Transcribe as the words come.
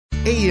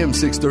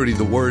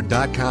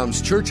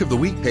AM630TheWord.com's Church of the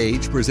Week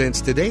page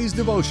presents today's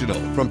devotional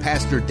from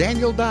Pastor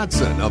Daniel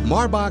Dotson of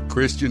Marbach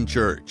Christian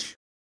Church.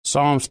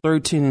 Psalms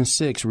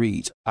 13:6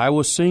 reads, I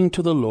will sing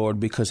to the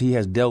Lord because he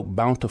has dealt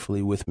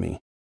bountifully with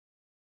me.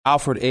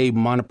 Alfred A.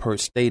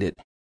 Monapert stated,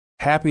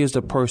 happy is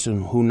the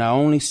person who not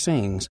only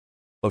sings,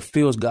 but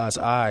feels God's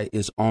eye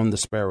is on the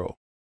sparrow,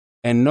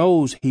 and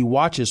knows he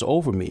watches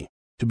over me.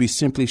 To be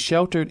simply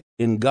sheltered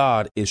in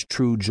God is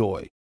true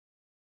joy.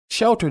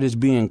 Sheltered is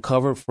being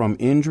covered from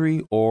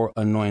injury or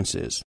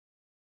annoyances.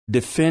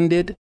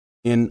 Defended,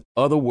 in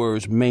other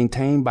words,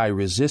 maintained by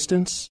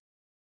resistance,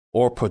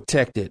 or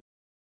protected,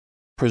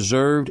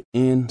 preserved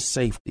in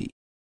safety.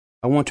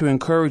 I want to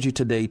encourage you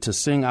today to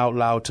sing out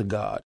loud to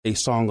God a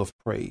song of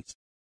praise,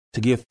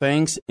 to give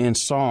thanks in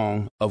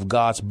song of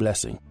God's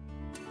blessing.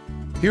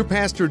 Hear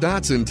Pastor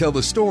Dotson tell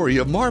the story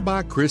of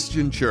Marbach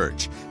Christian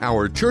Church,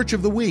 our Church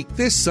of the Week,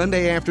 this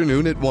Sunday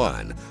afternoon at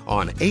 1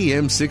 on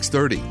AM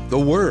 630, The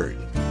Word.